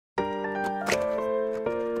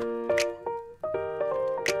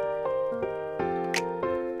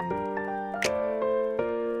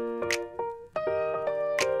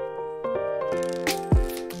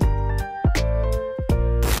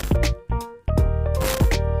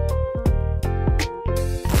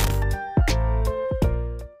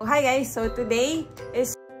Hi guys! So today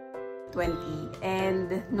is 20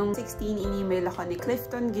 and nung 16 in-email ako ni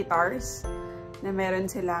Clifton Guitars na meron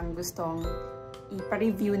silang gustong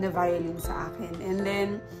ipa-review na violin sa akin. And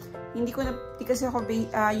then, hindi kasi ako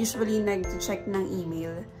usually nag-check ng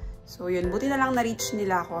email. So yun, buti na lang na-reach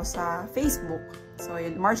nila ako sa Facebook. So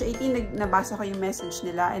yun, March 18, nabasa ko yung message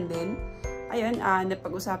nila and then, ayun,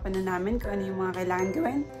 napag-usapan na namin kung ano yung mga kailangan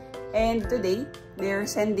gawin. And today, they're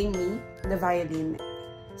sending me the violin.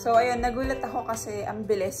 So, ayun, nagulat ako kasi ang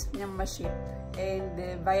bilis niyang ma-ship. And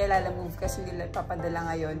via Lalamove kasi nila papadala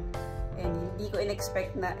ngayon. And hindi ko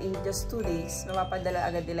in-expect na in just 2 days, mapapadala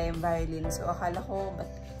agad nila yung violin. So, akala ko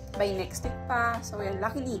by next week pa. So, ayun,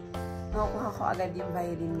 luckily, nakukuha ko agad yung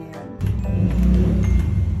violin ngayon.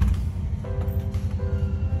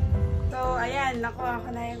 So, ayan, nakuha ko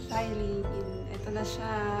na yung violin. Ito na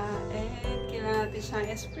siya. And kailangan natin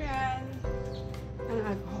siyang sprayan ng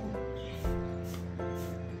alcohol.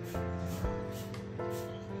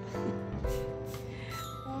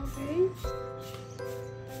 Okay.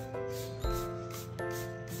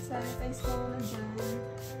 Sanitize ko muna dyan.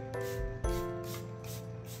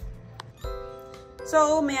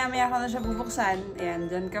 So, maya-maya ko na siya bubuksan.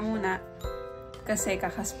 Ayan, dyan ka muna. Kasi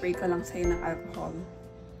kakaspray ko lang sa'yo ng alcohol.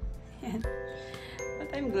 Ayan. But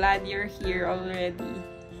I'm glad you're here already.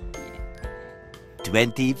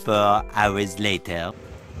 24 hours later.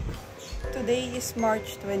 Today is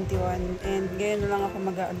March 21 and ngayon lang ako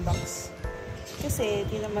mag-unbox. Kasi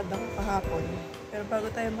tinamad ako kahapon. Pero bago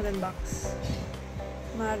tayo mag-unbox,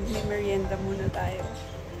 mag-merienda muna tayo.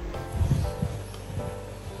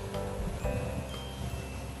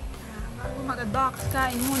 Bago mag-unbox,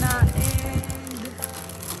 kain muna and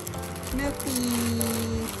milk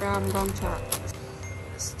tea from Gongcha.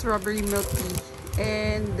 Strawberry milk tea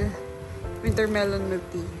and winter melon milk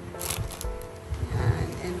tea.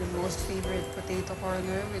 And the most favorite potato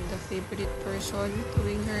corner with the favorite person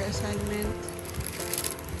doing her assignment.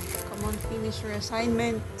 Come on, finish your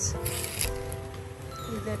assignment.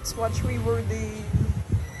 Let's watch rewarding.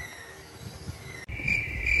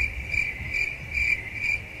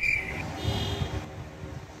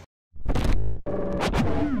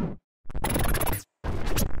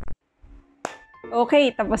 Okay,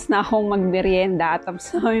 tapos na akong magmerienda. Tapos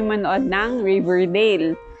na kami manood ng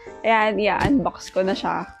Riverdale. Ayan, i-unbox ko na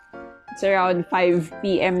siya. It's around 5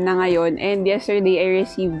 PM na ngayon. And yesterday, I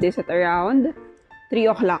received this at around 3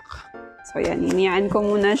 o'clock. So, yan. Hiniyaan ko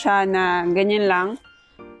muna siya na ganyan lang.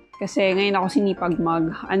 Kasi ngayon ako sinipag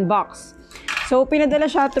mag-unbox. So, pinadala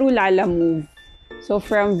siya through Lalamove. So,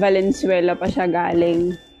 from Valenzuela pa siya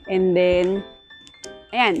galing. And then,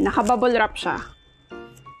 ayan, naka-bubble wrap siya.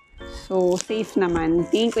 So, safe naman.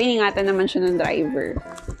 Tingin ko iningatan naman siya ng driver.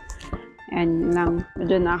 Ayan lang.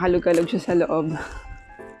 Medyo nakakalug-kalug siya sa loob.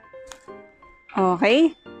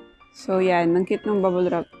 Okay. So, yan. Ang cute ng bubble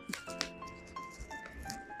wrap.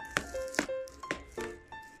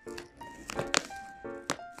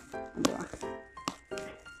 Diba?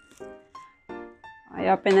 Okay,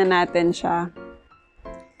 open na natin siya.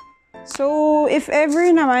 So, if ever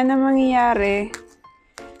naman na mangyayari,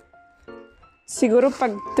 siguro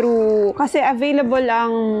pag through, kasi available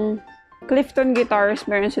ang Clifton Guitars,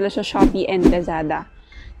 meron sila sa Shopee and Lazada.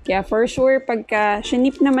 Kaya for sure, pagka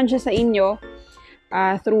shinip naman siya sa inyo,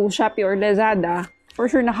 through Shopee or Lazada, for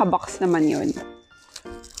sure nakabox naman yun.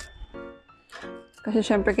 Kasi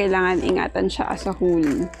syempre kailangan ingatan siya as a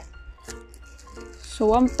whole.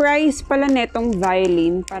 So, ang price pala netong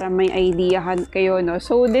violin, para may idea kayo, no?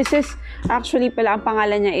 So, this is, actually pala, ang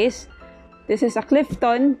pangalan niya is, this is a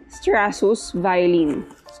Clifton Strassus violin.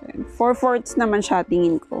 So, 4/4 naman siya,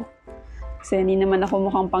 tingin ko. Kasi hindi naman ako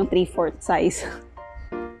mukhang pang 3/4 size.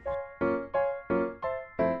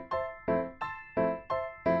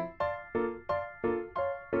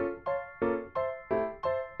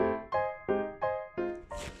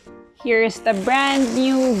 Here's the brand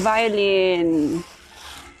new violin.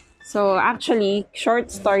 So, actually, short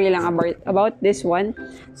story lang about this one.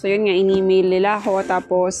 So, yun nga, in-email nila ako.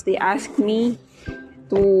 Tapos, they asked me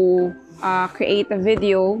to create a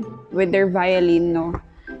video with their violin, no?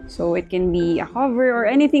 So, it can be a cover or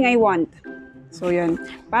anything I want. So, yun.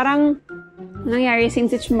 Parang, nangyari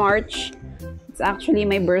since it's March, it's actually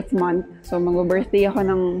my birth month. So, mag-birthday ako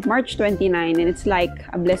ng March 29 and it's like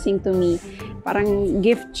a blessing to me. Parang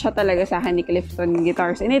gift siya talaga sa akin ni Clifton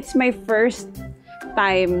Guitars. And it's my first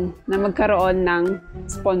time na magkaroon ng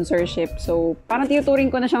sponsorship. So, parang tinuturing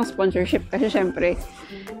ko na siyang sponsorship kasi syempre,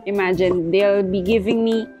 imagine, they'll be giving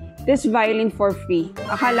me this violin for free.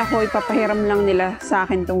 Akala ko ipapahiram lang nila sa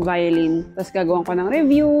akin tong violin. Tapos gagawin ko ng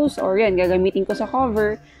reviews or yan, gagamitin ko sa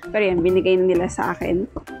cover. Pero yan, binigay na nila sa akin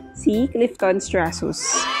si Clifton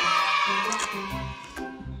Strassus.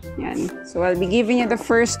 Ayan. So, I'll be giving you the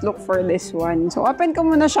first look for this one. So, open ko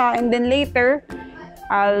muna siya and then later,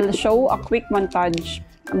 I'll show a quick montage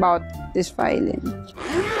about this violin.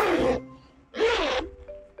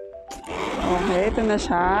 Okay, ito na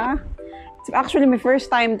siya. It's actually my first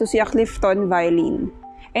time to see a Clifton violin.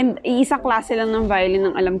 And isa klase lang ng violin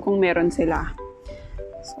ang alam kong meron sila.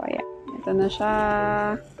 So, ayan. Ito na siya.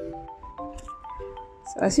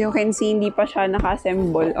 So, as you can see, hindi pa siya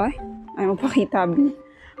naka-assemble. Ay, magpakita.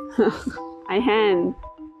 Ayan.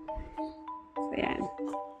 So, ayan.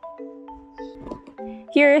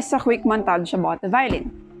 Here is a quick montage about the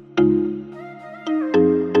violin.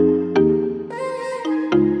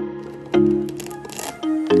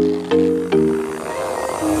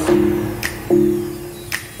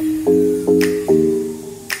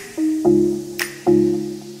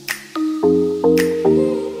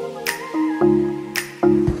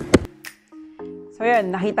 So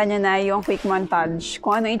yun, nakita niya na yung quick montage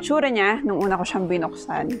kung ano itsura niya nung una ko siyang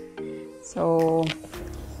binuksan. So,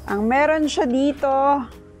 ang meron siya dito,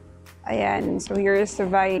 ayan, so here's the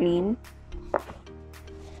violin.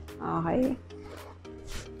 Okay.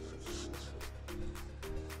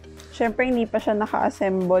 Siyempre, hindi pa siya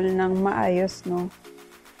naka-assemble ng maayos, no?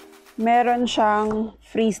 Meron siyang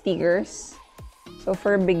free stickers. So,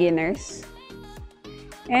 for beginners.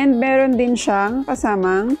 And meron din siyang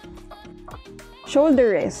kasamang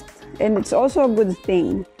shoulder rest. And it's also a good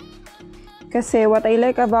thing. Kasi what I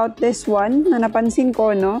like about this one, na napansin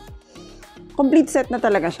ko, no? Complete set na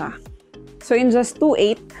talaga siya. So, in just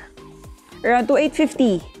 2.8, around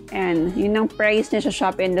 2.850. And yun ang price niya sa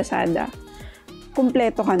Shopee and Lazada.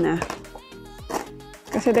 Kumpleto ka na.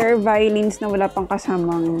 Kasi there are violins na wala pang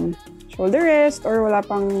kasamang shoulder rest or wala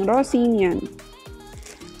pang rosin, yan.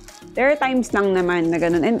 There are times lang naman na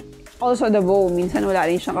ganun. And also the bow. Minsan wala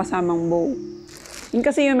rin siyang kasamang bow. Yun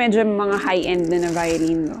kasi yung medyo mga high-end na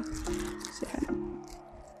violin, no? So,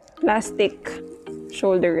 plastic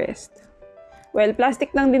shoulder rest. Well,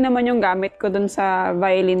 plastic lang din naman yung gamit ko dun sa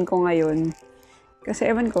violin ko ngayon. Kasi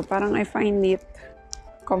ewan ko, parang I find it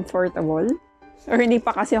comfortable. Or hindi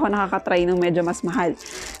pa kasi ako nakakatry ng medyo mas mahal.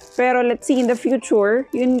 Pero let's see in the future,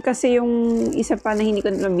 yun kasi yung isa pa na hindi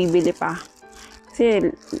ko nabibili pa. Kasi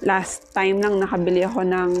last time lang nakabili ako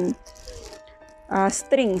ng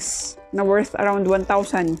strings na worth around 1,000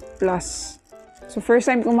 plus. So,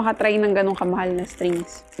 first time ko makatry ng ganong kamahal na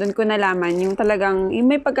strings. Doon ko nalaman yung talagang,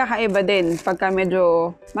 yung may pagkakaiba din pagka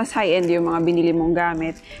medyo mas high-end yung mga binili mong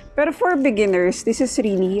gamit. Pero for beginners, this is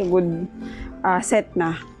really a good set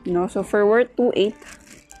na. No? So, for worth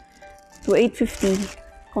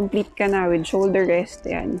 2,850, complete ka na with shoulder rest.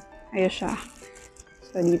 Ayan. Ayos siya.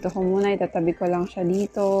 So, dito ko muna. Itatabi ko lang siya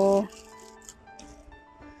dito.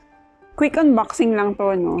 Quick unboxing lang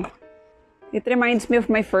to, no? It reminds me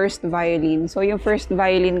of my first violin. So, yung first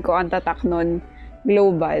violin ko, ang tatak nun,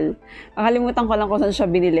 global. Nakalimutan ko lang kung saan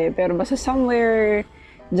siya binili. Pero basta somewhere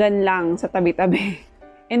dyan lang, sa tabi-tabi.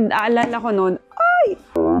 And aalala ko nun, ay!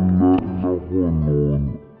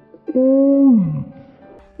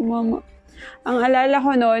 Mama. Ang alala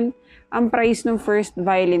ko nun, ang price ng first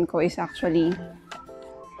violin ko is actually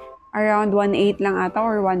around 1.8 lang ata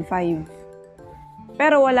or 1.5.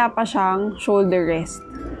 Pero wala pa siyang shoulder rest.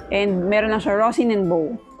 And meron lang siya rosin and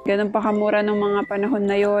bow. Ganun pa kamura ng mga panahon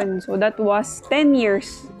na yon. So that was 10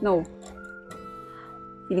 years. No.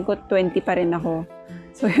 Feeling ko 20 pa rin ako.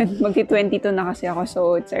 So yun, magti-22 na kasi ako.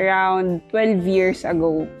 So it's around 12 years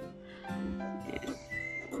ago.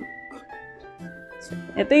 So,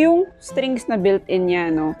 ito yung strings na built-in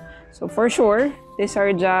niya, no? So for sure, these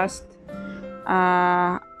are just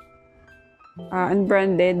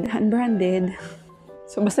unbranded.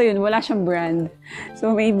 So, basta yun, wala siyang brand.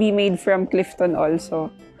 So, maybe made from Clifton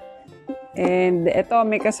also. And, ito,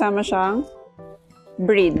 may kasama siyang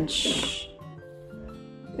bridge.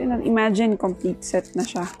 So, imagine, complete set na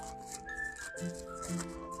siya.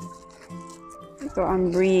 Ito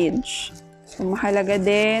ang bridge. So, mahalaga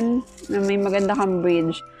din na may maganda kang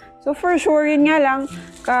bridge. So, for sure, yun nga lang,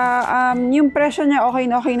 yung presyo niya,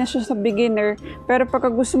 okay na siya sa beginner. Pero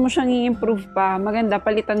pagka gusto mo siyang i-improve pa, maganda,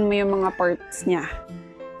 palitan mo yung mga parts niya.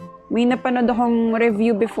 May napanood akong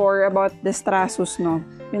review before about the Strassus, no?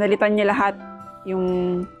 Pinalitan niya lahat.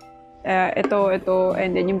 Yung ito,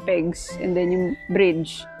 and then yung pegs, and then yung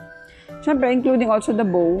bridge. Siyempre, including also the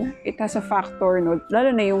bow, it has a factor, no?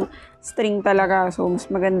 Lalo na yung string talaga, so mas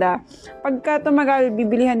maganda. Pagka tumagal,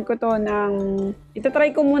 bibilihan ko to ng...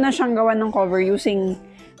 Itatry ko muna siyang gawan ng cover using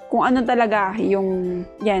kung ano talaga yung...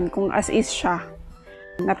 Yan, kung as is siya.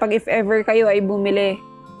 Na pag if ever kayo ay bumili,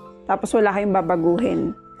 tapos wala kayong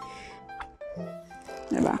babaguhin.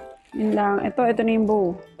 Diba? Yun lang. Ito na yung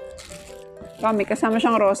bow. May kasama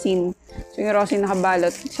siyang rosin. So, yung rosin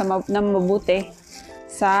nakabalot sa na mabuti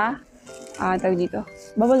sa, tawag dito,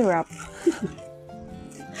 bubble wrap.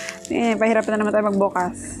 Pahirapan na naman tayo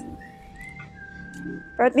magbukas.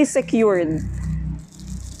 Pero at least secured.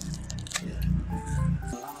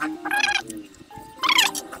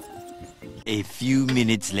 A few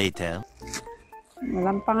minutes later.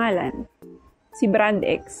 Walang pangalan. Si Brand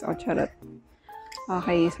X. O, charot.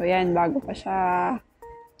 Okay, so yan. Bago pa siya.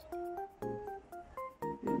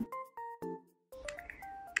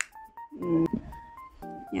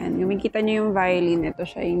 Yan. Kumikita niyo yung violin. Ito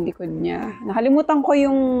siya yung likod niya. Nakalimutan ko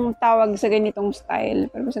yung tawag sa ganitong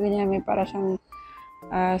style. Pero sa ganyan may para siyang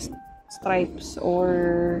stripes or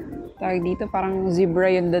tawag dito. Parang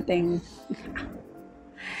zebra yung dating.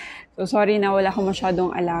 So, sorry na wala ko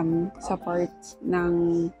masyadong alam sa parts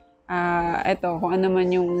ng eto, kung ano man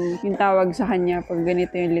yung tawag sa kanya pag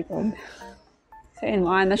ganito yung likod. So, yun,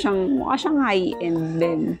 mukha siyang high-end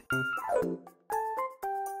din.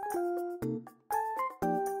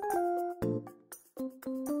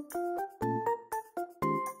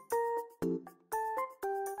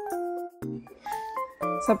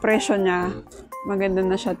 Sa presyo niya, maganda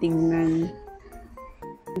na siya tignan.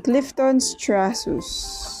 Clifton Strassus.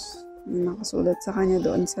 Nakasulat sa kanya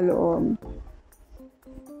doon sa loob.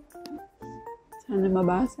 Sana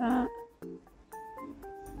mabasa.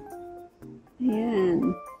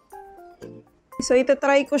 Ayan. So,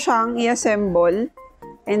 ito-try ko siyang i-assemble.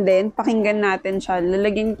 And then, pakinggan natin siya.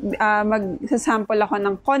 Magsasample ako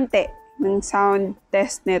ng konti ng sound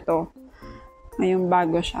test nito. Ngayong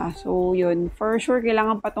bago siya. So, yun. For sure,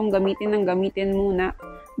 kailangan pa itong gamitin muna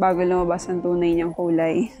bago lumabas ang tunay niyang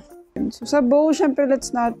kulay. So, sa bow, syempre, let's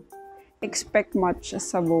not expect much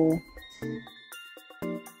sa bow.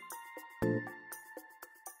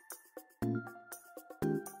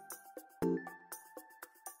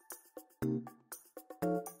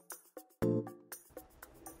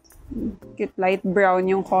 Cute light brown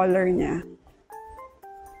yung color niya.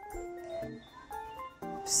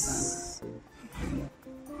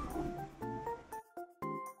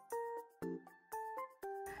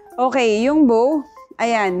 Okay, yung bow,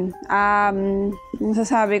 ayan, yung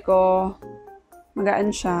sasabi ko,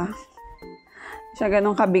 magaan siya. Siya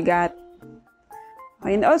ganun kabigat.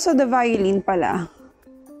 Okay, and also the violin pala.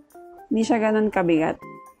 Hindi siya ganun kabigat.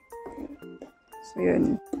 So,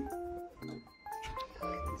 yun.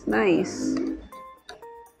 It's nice.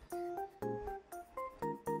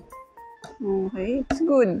 Okay, it's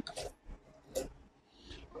good.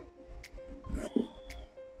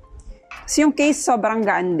 So, yung case sobrang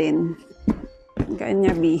gaan din. Gaan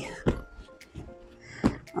niya, B.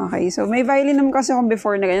 Okay, so may violin naman kasi akong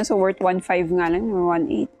before na ganyan. So, worth 1.5 nga lang,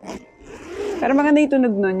 1.8. Pero maganda yung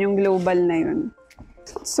tunog nun, yung global na yun.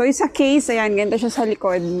 So, isa case, ayan, ganito siya sa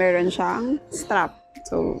likod. Meron siyang strap.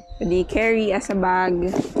 So, pwede carry as a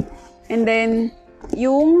bag. And then,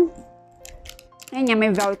 yung, ayan niya,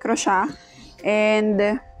 may velcro siya.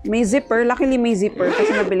 And, may zipper. Luckily, may zipper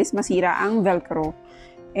kasi mabilis masira ang velcro.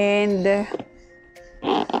 And,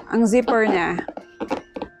 ang zipper niya,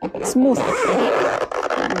 smooth.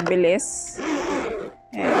 Mabilis.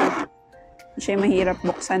 And, siya mahirap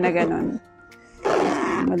buksan na ganun.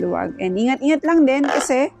 Maluwag. And, ingat-ingat lang din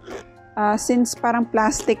kasi, since parang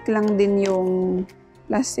plastic lang din yung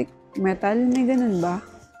plastic metal, may ganun ba?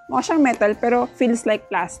 Mukha siyang metal, pero feels like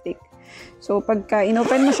plastic. So, pagka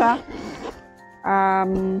inopen mo siya,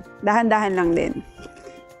 dahan-dahan lang din.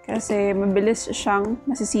 Kasi mabilis siyang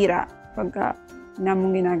masisira pagka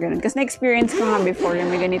namong ginaganon. Kasi na-experience ko nga before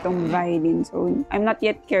yung may ganitong violin. So, I'm not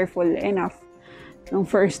yet careful enough nung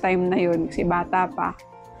first time na yun kasi bata pa.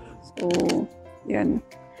 So, yun.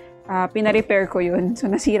 Pina-repair ko yun.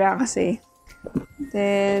 So, nasira kasi.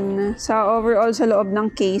 Then, sa overall sa loob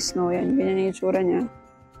ng case, no, yan. Ganyan yung itsura niya.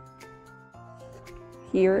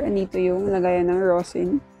 Here, andito yung lagayan ng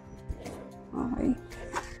rosin. Okay.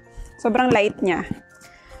 Sobrang light niya.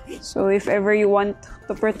 So, if ever you want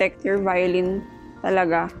to protect your violin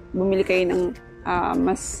talaga, bumili kayo ng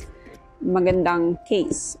mas magandang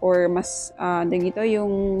case or mas, dito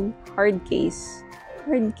yung hard case.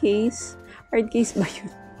 Hard case? Hard case ba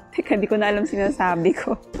yun? Teka, di ko na alam sinasabi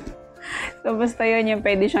ko. So, basta yun yung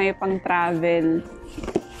pwede siyang ipang-travel.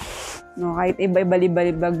 No, kahit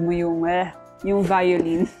iba-balibag mo yung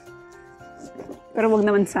violin. Pero wag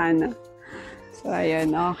naman sana. So,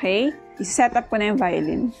 ayun. Okay. I-set up ko na yung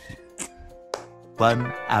violin. 1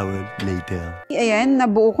 hour later. Ayan,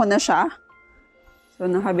 nabuo ko na siya. So,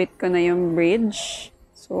 nakabit ko na yung bridge.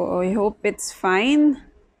 So, I hope it's fine.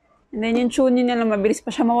 And then, yung tuning niya lang, mabilis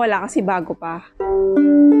pa siya mawala kasi bago pa.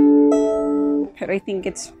 Pero I think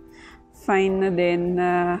it's fine na din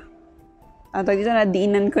na dito na,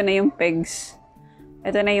 diinan ko na yung pegs.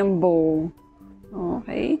 Ito na yung bow.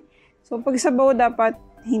 Okay. So, pag sa bow, dapat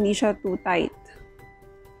hindi siya too tight.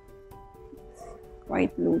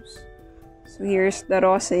 Quite loose. So, here's the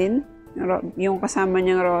rosin. Yung kasama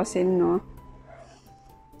niyang rosin, no?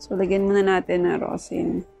 So, lagyan muna natin na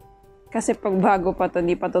rosin. Kasi pag bago pa to,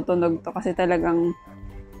 hindi pa tutunog to. Kasi talagang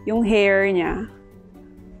yung hair niya,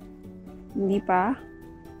 hindi pa.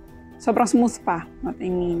 Sobrang smooth pa. What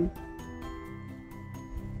I mean.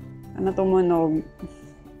 Ano tumunog?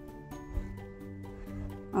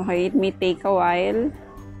 Okay, it may take a while.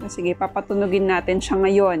 Sige, papatunogin natin siya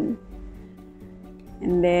ngayon.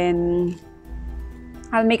 And then,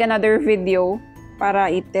 I'll make another video para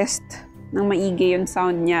i-test ng maigi yung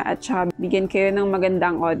sound niya at saka bigyan kayo ng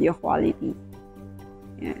magandang audio quality.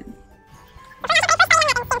 Yan.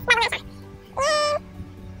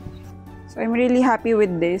 So, I'm really happy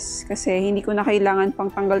with this kasi hindi ko na kailangan pang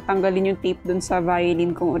tanggal-tanggalin yung tape dun sa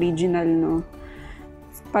violin kong original, no?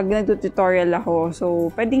 Pag nagtututorial ako. So,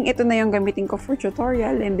 pwedeng ito na yung gamitin ko for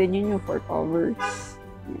tutorial and then yun yung for covers.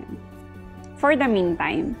 Yan. For the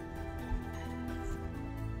meantime.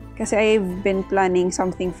 Kasi I've been planning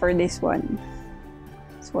something for this one.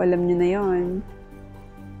 So, alam nyo na yun.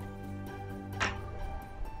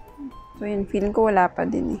 So, yun. Feeling ko wala pa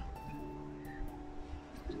din eh.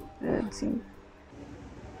 Let's see.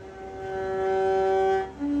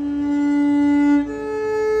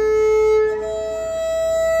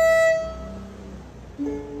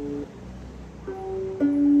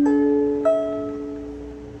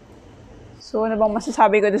 So, ano bang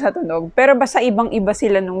masasabi ko doon sa tunog? Pero basta ibang-iba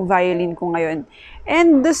sila nung violin ko ngayon.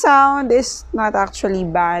 And the sound is not actually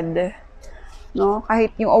bad. No?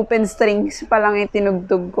 Kahit yung open strings pa lang yung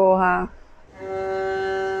tinugtog ko, ha?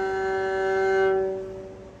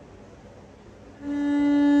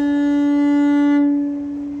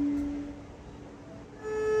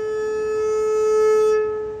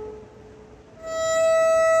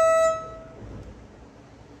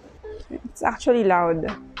 It's actually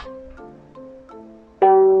loud.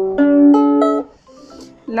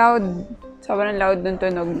 Loud. Sobrang loud ng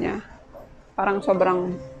tunog niya. Parang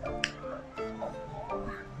sobrang...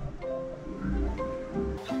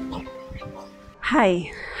 Hi!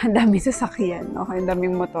 Ang dami sasakyan. Okay, ang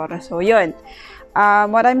daming motor. So, yun.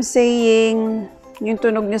 What I'm saying, yung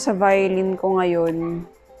tunog niya sa violin ko ngayon,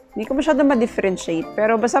 hindi ko masyado ma-differentiate.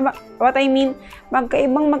 Pero basta, what I mean,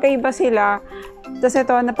 magkaiba sila. Tapos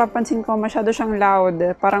ito, napapansin ko, masyado siyang loud.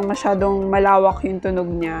 Parang masyadong malawak yung tunog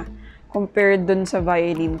niya compared dun sa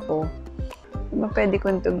violin ko. Diba pwede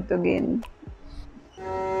kong tugtugin?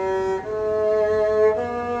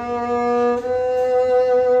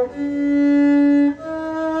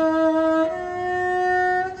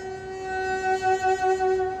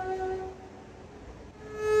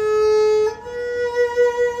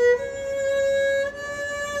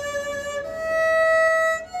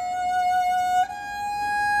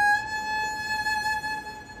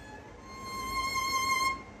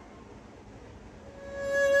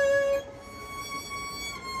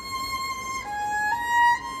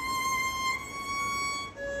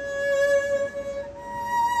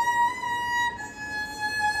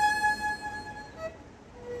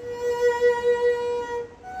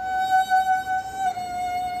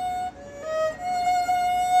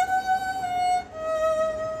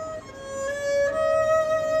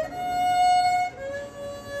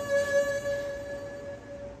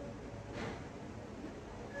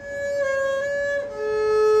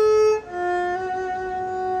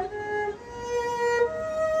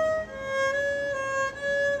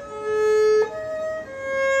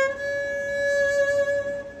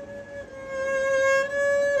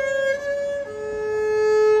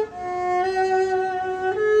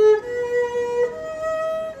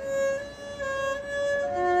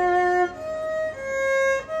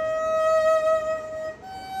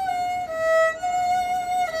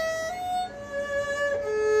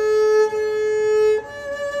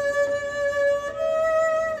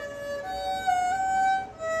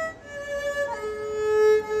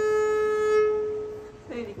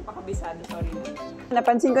 Sorry.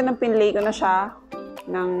 Napansin ko nang pinlay ko na siya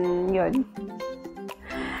ng yun.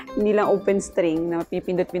 Hindi lang open string na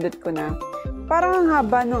pipindot-pindot ko na. Parang ang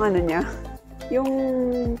haba nung ano niya. Yung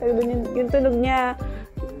tunog niya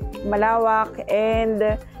malawak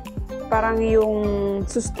and parang yung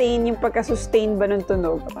sustain, yung pagka-sustain ba ng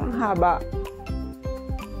tunog. Parang haba.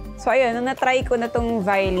 So ayun, nung na-try ko na tong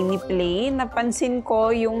violin ni play, napansin ko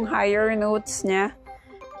yung higher notes niya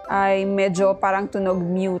ay medyo parang tunog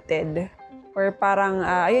muted. Or parang,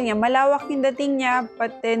 ayun nga, malawak yung dating niya,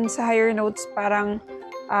 but then sa higher notes parang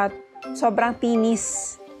sobrang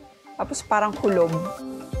tinis. Tapos parang kulob.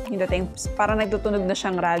 Yung dating, parang nagtutunog na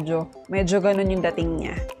siyang radyo. Medyo ganun yung dating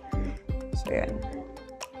niya. So, yun.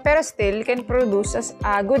 Pero still, can produce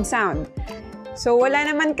a good sound. So, wala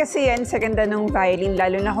naman kasi yan sa ganda ng violin.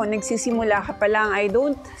 Lalo na kung nagsisimula ka pa lang, I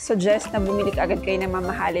don't suggest na bumili agad kayo ng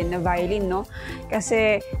mamahalin na violin, no?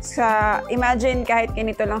 Kasi, imagine kahit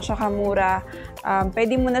ganito lang siya kamura,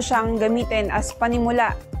 pwede mo na siyang gamitin as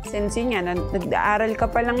panimula. Since yun yan, nag-aaral ka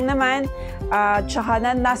pa lang naman, tsaka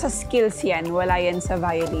nasa skills yan, wala yan sa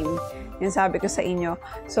violin. Yan sabi ko sa inyo.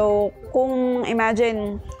 So, kung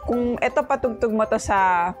imagine, kung eto patugtog mo to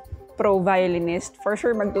sa pro violinist, for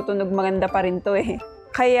sure magtutunog maganda pa rin to eh.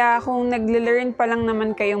 Kaya kung nagle-learn pa lang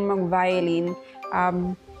naman kayong mag-violin,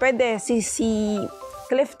 pwede si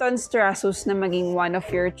Clifton Strassus na maging one of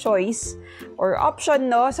your choice or option,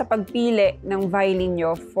 no, sa pagpili ng violin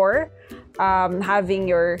nyo for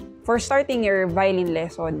starting your violin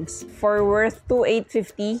lessons. For worth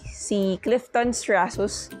 2,850, si Clifton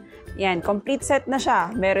Strassus, yan, complete set na siya.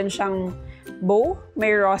 Meron siyang bow,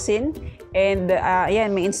 may rosin, and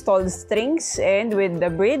yan, may installed strings, and with the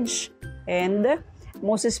bridge, and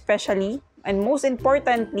most especially, and most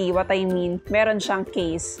importantly, what I mean, meron siyang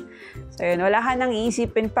case. So yun, wala ka nang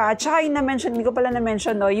iisipin pa. Tsaka yung na-mention, hindi ko pala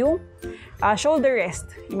na-mention, no, yung shoulder rest.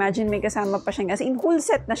 Imagine may kasama pa siyang, kasi in whole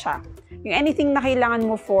set na siya. Yung anything na kailangan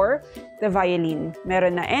mo for the violin,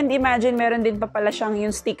 meron na. And imagine, meron din pa pala siyang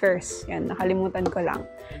yung stickers. Yan, nakalimutan ko lang.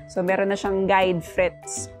 So, meron na siyang guide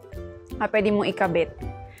frets na pwede mong ikabit.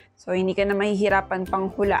 So, hindi ka na mahihirapan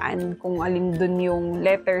pang hulaan kung alin dun yung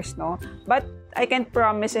letters, no? But, I can't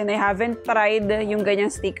promise, and I haven't tried yung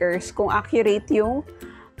ganyang stickers kung accurate yung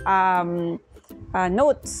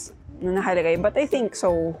notes na nakalagay. But I think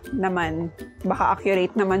so naman. Baka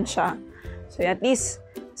accurate naman siya. So, at least,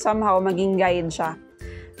 somehow, maging guide siya.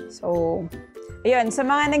 So, ayun. Sa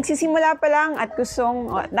mga nagsisimula pa lang at gustong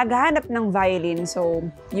naghahanap ng violin, so,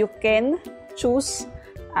 you can choose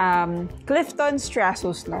Clifton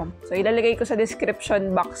Strassus, no? So, ilalagay ko sa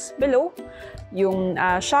description box below yung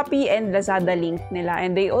Shopee and Lazada link nila.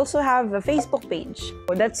 And they also have a Facebook page.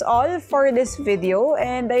 So, that's all for this video.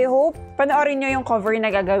 And I hope panoorin nyo yung cover na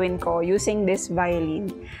gagawin ko using this violin.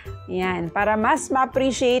 Yan. Para mas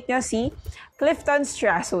ma-appreciate nyo si Clifton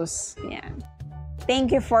Strassus. Yan.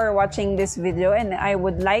 Thank you for watching this video. And I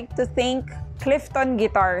would like to thank Clifton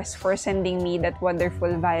Guitars for sending me that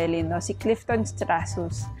wonderful violin, no? Si Clifton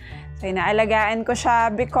Strassus. So, inaalagaan ko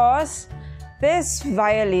siya because this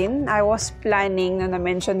violin, I was planning, na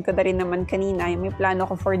na-mention ko na rin naman kanina, may plano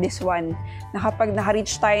ko for this one, na kapag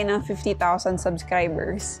naka-reach tayo ng 50,000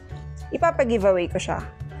 subscribers, ipapag-giveaway ko siya.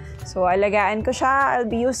 So, alagaan ko siya. I'll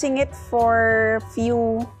be using it for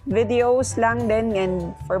few videos lang din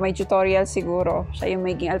and for my tutorial siguro. Siya yung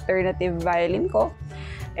maging alternative violin ko.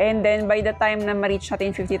 And then, by the time na ma-reach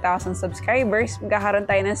natin 50,000 subscribers, magkakaroon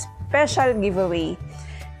tayo ng special giveaway.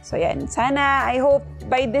 So, yan. Sana, I hope,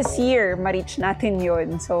 by this year, ma-reach natin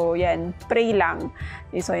yun. So, yan. Pray lang.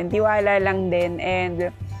 So, yan. Tiwala lang din.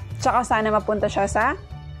 And, tsaka sana mapunta siya sa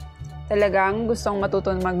talagang gustong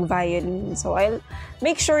matutunan mag-violin. So, I'll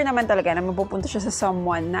make sure naman talaga na mapupunta siya sa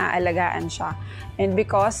someone na alagaan siya. And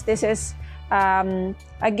because this is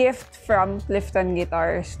a gift from Clifton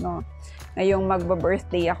Guitars, no? Na yung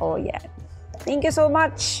magba-birthday ako, yan. Thank you so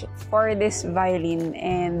much for this violin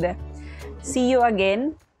and see you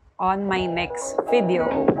again on my next video.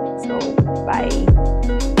 So,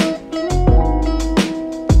 bye!